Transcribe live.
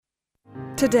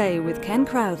Today with Ken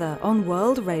Crowther on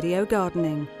World Radio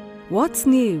Gardening. What's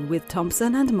new with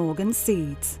Thompson and Morgan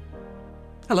Seeds?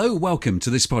 Hello, welcome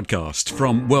to this podcast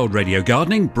from World Radio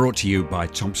Gardening, brought to you by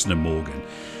Thompson and Morgan.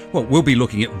 Well, we'll be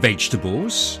looking at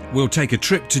vegetables. We'll take a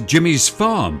trip to Jimmy's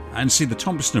farm and see the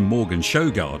Thompson and Morgan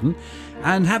show garden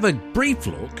and have a brief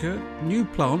look at new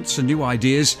plants and new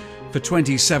ideas for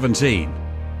 2017.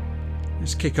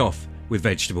 Let's kick off with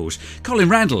vegetables. Colin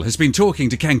Randall has been talking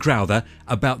to Ken Crowther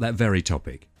about that very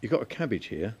topic. You've got a cabbage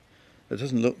here. It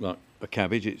doesn't look like a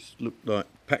cabbage. It's looked like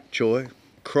pak choi,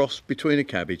 cross between a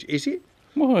cabbage. Is it?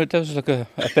 Well, it does look a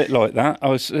bit like that.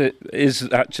 It is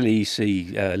actually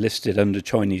listed under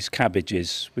Chinese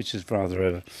cabbages, which is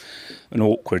rather an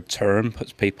awkward term,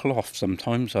 puts people off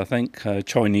sometimes, I think.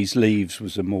 Chinese leaves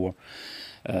was a more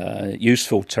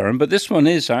useful term, but this one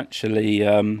is actually,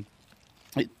 it's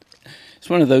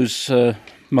one of those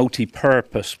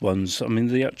multi-purpose ones. I mean,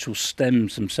 the actual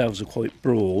stems themselves are quite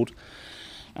broad,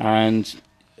 and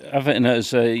have it in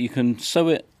as you can sow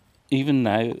it even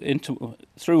now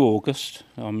through August.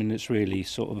 I mean, it's really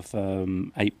sort of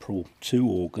April to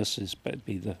August is better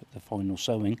be the final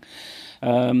sowing.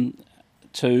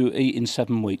 To eat in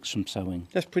 7 weeks from sowing.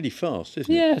 That's pretty fast,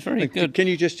 isn't it? Yeah, it's very good. Can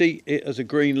you just eat it as a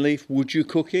green leaf? Would you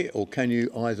cook it, or can you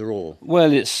either or?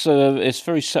 Well, it's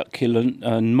very succulent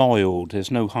and mild.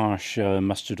 There's no harsh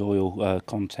mustard oil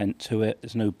content to it.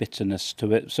 There's no bitterness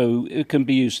to it. So it can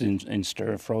be used in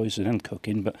stir fries and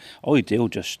cooking, but ideal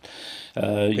just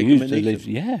use the leaves,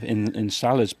 in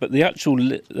salads. But the actual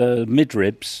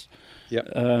midribs, yep,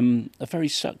 are very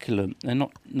succulent. They're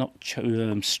not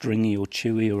stringy or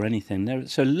chewy or anything.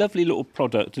 It's a lovely little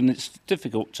product, and it's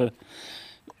difficult to.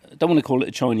 I don't want to call it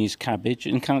a Chinese cabbage,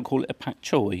 and can't call it a pak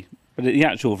choi, but the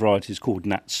actual variety is called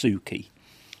natsuki.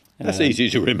 That's easy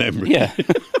to remember. Yeah.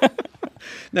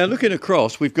 Now, looking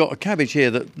across, we've got a cabbage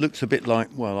here that looks a bit like,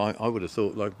 well, I would have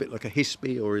thought like a bit like a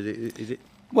hispy, or is it?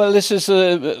 Well, this is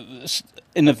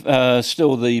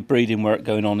still the breeding work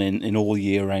going on in all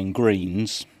year round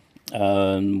greens.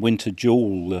 Winter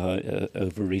Jewel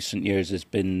over recent years has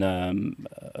been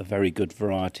a very good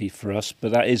variety for us,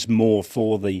 but that is more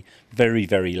for the very,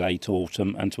 very late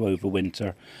autumn and to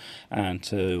overwinter and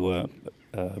to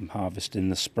harvest in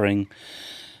the spring.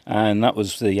 And that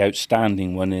was the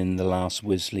outstanding one in the last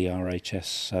Wisley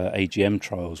RHS AGM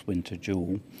trials, Winter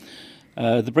Jewel.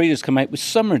 The breeders come out with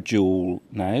Summer Jewel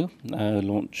now,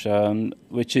 launch,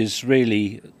 which is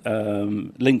really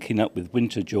linking up with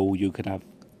Winter Jewel. You can have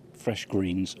fresh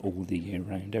greens all the year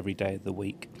round, every day of the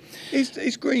week.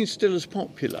 Is green still as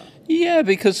popular? Yeah,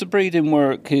 because the breeding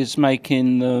work is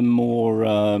making them more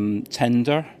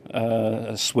tender,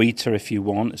 sweeter if you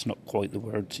want. It's not quite the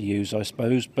word to use, I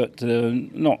suppose, but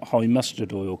not high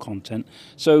mustard oil content.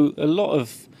 So a lot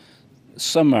of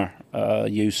summer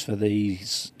use for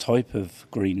these type of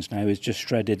greens now is just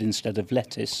shredded instead of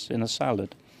lettuce in a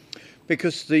salad.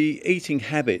 Because the eating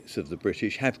habits of the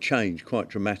British have changed quite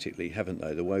dramatically, haven't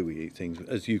they? The way we eat things,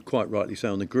 as you quite rightly say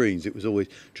on the greens, it was always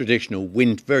traditional,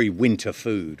 very winter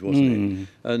food, wasn't it?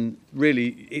 And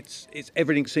really, it's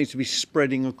everything seems to be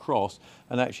spreading across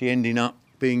and actually ending up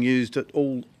being used at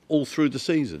all through the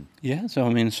season. Yeah, so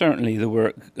I mean, certainly the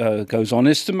work goes on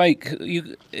is to make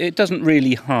it doesn't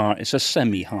really heart. It's a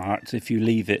semi-heart if you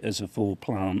leave it as a full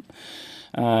plant.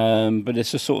 But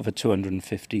it's a sort of a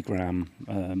 250 gram,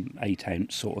 8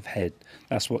 ounce sort of head.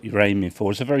 That's what you're aiming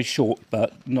for. It's a very short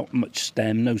butt, not much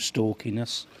stem, no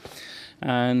stalkiness.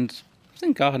 And I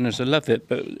think gardeners will love it.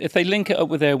 But if they link it up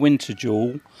with their Winter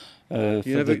Jewel, for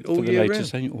the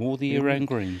latest all the year round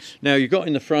greens. Now, you've got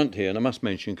in the front here, and I must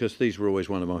mention, because these were always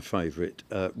one of my favourite,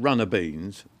 runner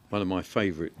beans, one of my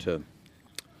favourite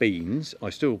beans. I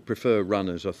still prefer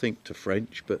runners, I think, to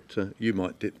French, but you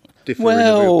might differ in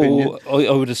your opinion.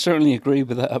 I would certainly agree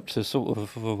with that up to sort of,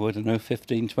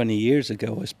 15, 20 years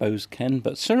ago, I suppose, Ken.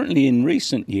 But certainly in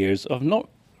recent years, I've not,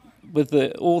 with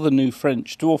all the new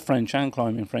French, dwarf French and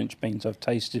climbing French beans I've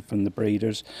tasted from the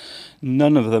breeders,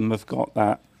 none of them have got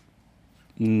that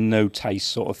no taste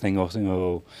sort of thing. I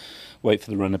think, wait for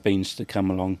the runner beans to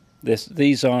come along.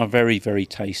 These are very, very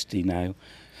tasty now.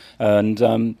 And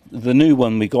the new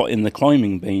one we got in the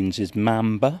climbing beans is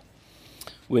Mamba,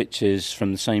 which is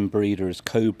from the same breeder as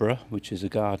Cobra, which is a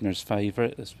gardener's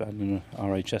favourite. It's had an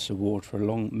RHS award for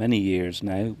many years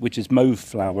now, which is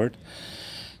mauve-flowered.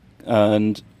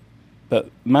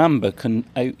 But Mamba can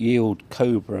out-yield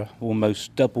Cobra,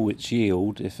 almost double its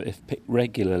yield if picked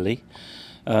regularly.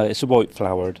 It's a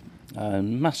white-flowered,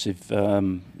 massive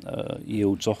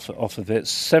yields off of it.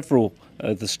 Several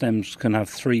the stems can have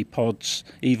 3 pods,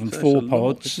 even so 4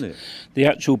 pods. Isn't it? The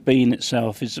actual bean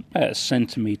itself is about a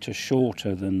centimetre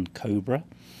shorter than Cobra,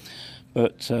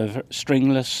 but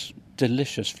stringless,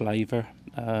 delicious flavour.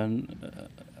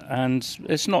 And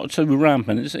it's not too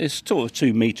rampant. It's sort of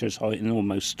 2 metres high and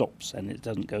almost stops, and it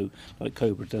doesn't go like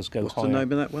Cobra does go What's higher. the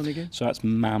name of that one again? So that's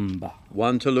Mamba.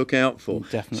 One to look out for.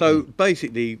 Definitely. So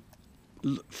basically,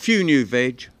 few new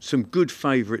veg, some good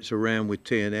favourites around with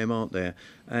T&M, aren't there?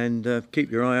 And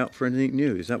keep your eye out for anything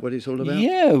new. Is that what it's all about?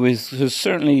 Yeah, there's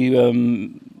certainly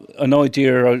an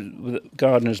idea that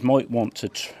gardeners might want to,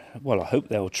 I hope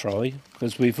they'll try,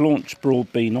 because we've launched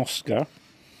Broadbean Oscar,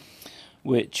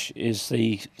 which is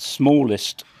the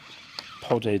smallest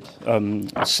podded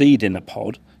seed in a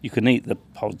pod. You can eat the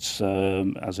pods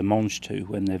as a mange too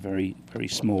when they're very, very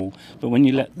small. But when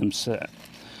you let them set,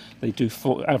 they do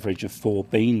average of 4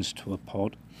 beans to a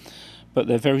pod. But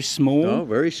they're very small. Oh,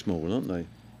 very small, aren't they?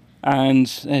 And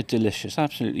they're delicious,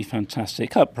 absolutely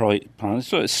fantastic. Upright plants,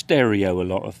 sort of stereo. A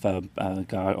lot of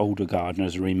older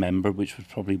gardeners remember, which was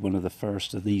probably one of the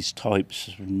first of these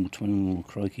types.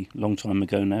 Crikey, long time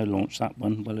ago now. Launched that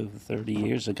one well over 30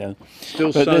 years ago.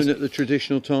 Still sown at the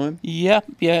traditional time. Yeah.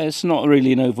 It's not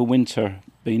really an overwinter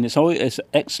bean. It's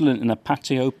excellent in a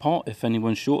patio pot. If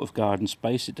anyone's short of garden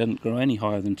space, it doesn't grow any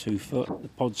higher than 2 foot. The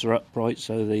pods are upright,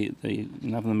 so they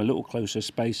can have them a little closer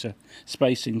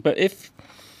spacing. But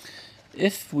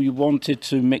if we wanted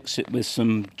to mix it with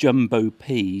some jumbo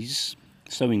peas,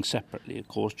 sowing separately, of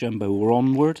course, jumbo or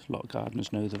onward, a lot of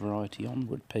gardeners know the variety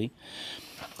onward pea,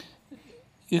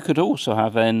 you could also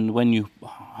have, when you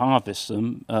harvest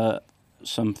them,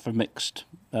 some for mixed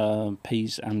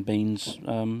peas and beans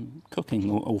cooking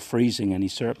or freezing any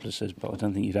surpluses, but I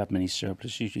don't think you'd have many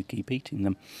surpluses, you'd keep eating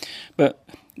them. But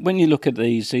when you look at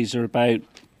these are about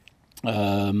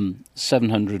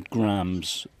 700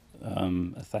 grams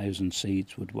 1,000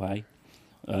 seeds would weigh,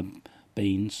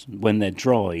 beans, when they're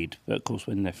dried. But of course,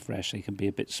 when they're fresh, they can be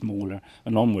a bit smaller.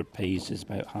 And onward peas is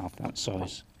about half that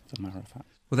size, as a matter of fact.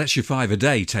 Well, that's your 5 a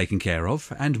day taken care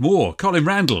of, and more. Colin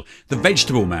Randall, the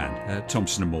vegetable man at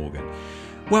Thompson & Morgan.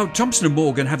 Well, Thompson &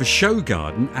 Morgan have a show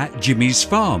garden at Jimmy's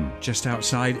Farm, just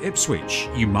outside Ipswich.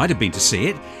 You might have been to see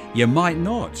it, you might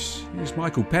not. Here's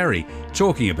Michael Perry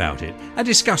talking about it and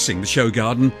discussing the show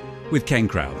garden with Ken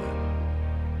Crowther.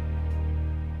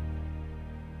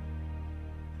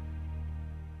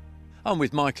 I'm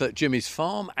with Michael at Jimmy's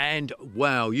Farm, and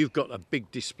wow, you've got a big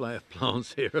display of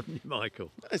plants here, haven't you,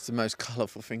 Michael? It's the most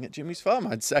colourful thing at Jimmy's Farm,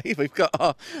 I'd say. We've got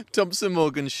our Thompson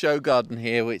Morgan show garden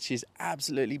here, which is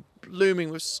absolutely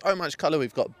blooming with so much colour.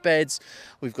 We've got beds,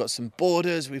 we've got some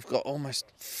borders, we've got almost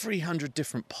 300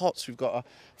 different pots. We've got a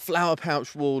flower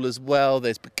pouch wall as well.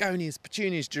 There's begonias,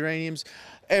 petunias, geraniums,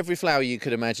 every flower you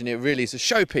could imagine. It really is a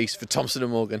showpiece for Thompson &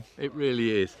 Morgan. It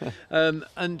really is.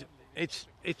 And it's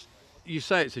you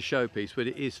say it's a showpiece, but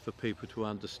it is for people to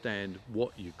understand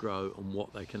what you grow and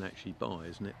what they can actually buy,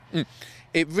 isn't it?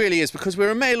 It really is, because we're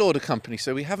a mail order company,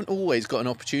 so we haven't always got an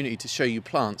opportunity to show you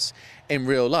plants in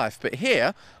real life. But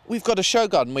here, we've got a show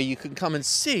garden where you can come and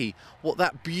see what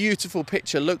that beautiful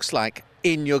picture looks like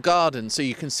in your garden. So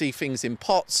you can see things in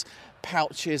pots,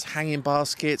 pouches, hanging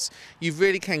baskets. You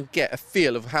really can get a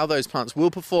feel of how those plants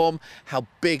will perform, how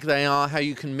big they are, how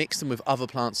you can mix them with other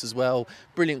plants as well,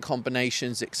 brilliant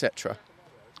combinations, etc.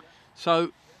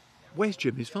 So, where's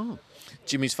Jimmy's Farm?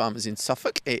 Jimmy's Farm is in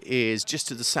Suffolk. It is just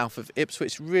to the south of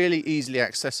Ipswich, really easily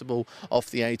accessible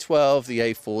off the A12, the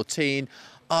A14.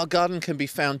 Our garden can be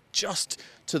found just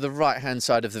to the right-hand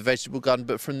side of the vegetable garden,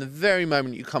 but from the very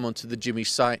moment you come onto the Jimmy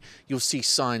site, you'll see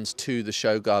signs to the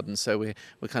show garden. So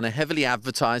we're kind of heavily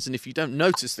advertised, and if you don't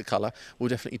notice the colour, we'll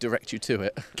definitely direct you to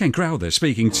it. Ken Crowther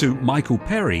speaking to Michael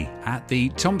Perry at the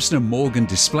Thompson & Morgan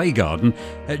display garden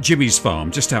at Jimmy's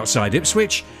Farm, just outside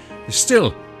Ipswich. There's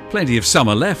still plenty of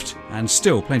summer left and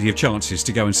still plenty of chances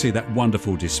to go and see that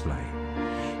wonderful display.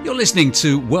 You're listening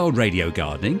to World Radio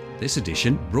Gardening, this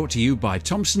edition brought to you by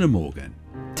Thompson & Morgan.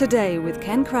 Today with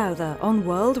Ken Crowther on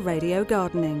World Radio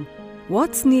Gardening.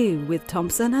 What's new with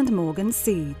Thompson & Morgan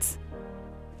Seeds?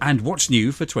 And what's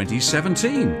new for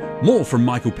 2017? More from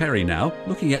Michael Perry now,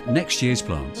 looking at next year's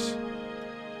plants.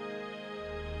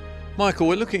 Michael,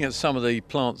 we're looking at some of the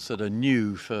plants that are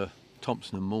new for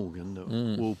Thompson & Morgan that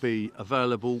will be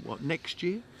available, next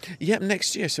year? Yep,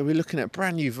 next year. So we're looking at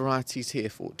brand new varieties here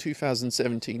for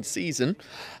 2017 season.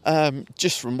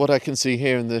 Just from what I can see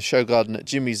here in the show garden at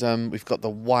Jimmy's, we've got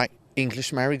the white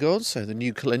English marigold, so the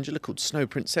new calendula called Snow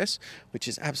Princess, which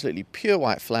is absolutely pure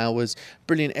white flowers,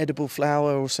 brilliant edible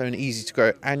flower, also an easy to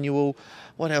grow annual.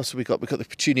 What else have we got? We've got the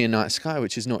Petunia Night Sky,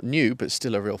 which is not new, but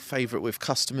still a real favourite with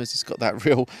customers. It's got that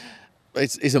real...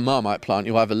 It's a Marmite plant.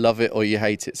 You either love it or you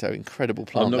hate it. So incredible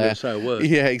plant. I'm not going to say a word.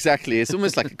 Yeah, exactly. It's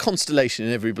almost like a constellation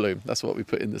in every bloom. That's what we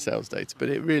put in the sales data. But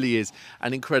it really is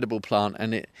an incredible plant,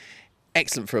 and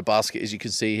Excellent for a basket, as you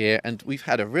can see here. And we've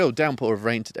had a real downpour of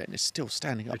rain today, and it's still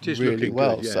standing up really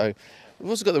well. Good, yeah. So we've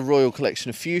also got the Royal collection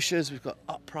of fuchsias. We've got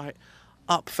upright,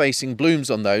 up-facing blooms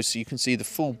on those, so you can see the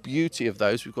full beauty of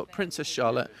those. We've got Princess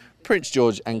Charlotte, Prince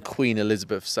George and Queen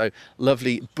Elizabeth. So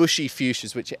lovely bushy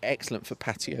fuchsias, which are excellent for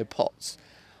patio pots.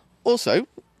 Also,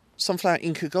 sunflower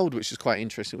Inca Gold, which is quite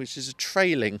interesting, which is a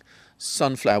trailing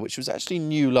sunflower, which was actually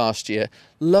new last year.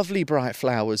 Lovely bright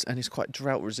flowers and is quite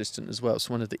drought resistant as well.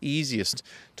 So one of the easiest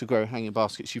to grow hanging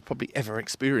baskets you've probably ever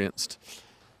experienced.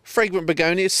 Fragrant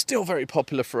begonia is still very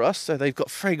popular for us, so they've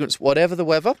got fragrance whatever the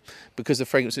weather, because the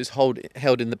fragrance is held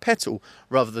in the petal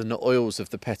rather than the oils of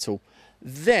the petal.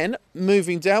 Then,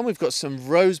 moving down, we've got some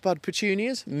rosebud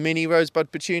petunias, mini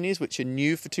rosebud petunias, which are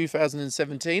new for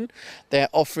 2017. They're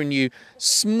offering you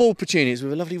small petunias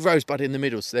with a lovely rosebud in the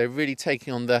middle, so they're really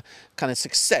taking on the kind of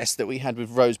success that we had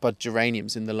with rosebud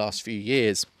geraniums in the last few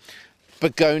years.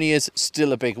 Begonias,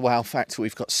 still a big wow factor.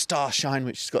 We've got Starshine,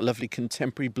 which has got lovely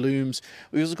contemporary blooms.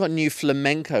 We've also got new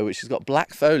Flamenco, which has got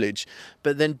black foliage,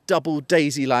 but then double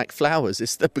daisy-like flowers.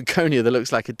 It's the begonia that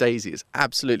looks like a daisy. It's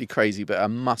absolutely crazy, but a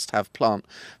must-have plant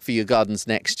for your gardens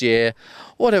next year.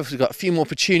 What else? We've got a few more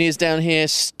petunias down here,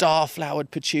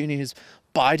 star-flowered petunias.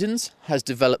 Biden's has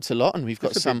developed a lot, and we've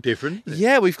got some a bit different.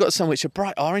 Yeah, we've got some which are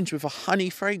bright orange with a honey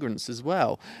fragrance as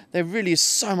well. There really is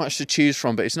so much to choose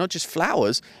from, but it's not just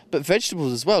flowers, but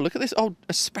vegetables as well. Look at this old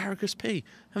asparagus pea.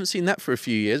 Haven't seen that for a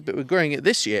few years, but we're growing it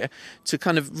this year to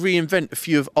kind of reinvent a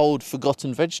few of old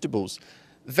forgotten vegetables.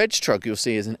 VegTrug, you'll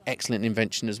see, is an excellent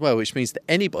invention as well, which means that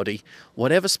anybody,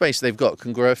 whatever space they've got,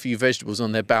 can grow a few vegetables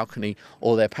on their balcony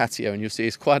or their patio. And you'll see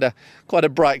it's quite a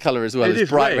bright colour as well.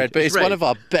 It's bright red, but it's one of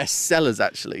our best sellers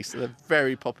actually. So they're a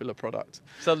very popular product.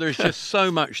 So there's just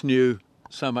so much new,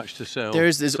 so much to sell.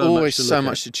 There's always so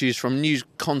much to choose from. New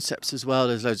concepts as well.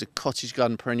 There's loads of cottage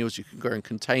garden perennials you can grow in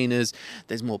containers.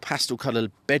 There's more pastel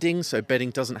coloured bedding, so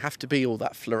bedding doesn't have to be all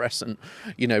that fluorescent,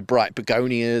 bright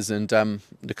begonias and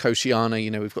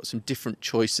Nicotiana. We've got some different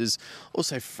choices.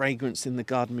 Also fragrance in the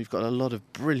garden. We've got a lot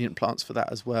of brilliant plants for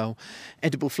that as well.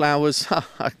 Edible flowers.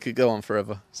 I could go on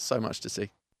forever. So much to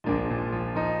see.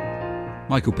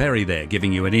 Michael Perry there,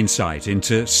 giving you an insight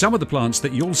into some of the plants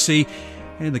that you'll see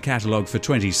in the catalogue for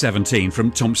 2017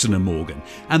 from Thompson & Morgan.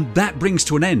 And that brings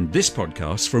to an end this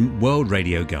podcast from World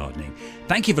Radio Gardening.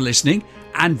 Thank you for listening,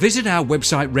 and visit our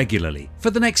website regularly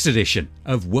for the next edition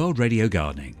of World Radio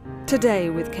Gardening. Today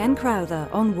with Ken Crowther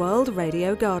on World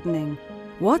Radio Gardening.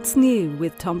 What's new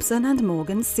with Thompson &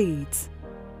 Morgan Seeds?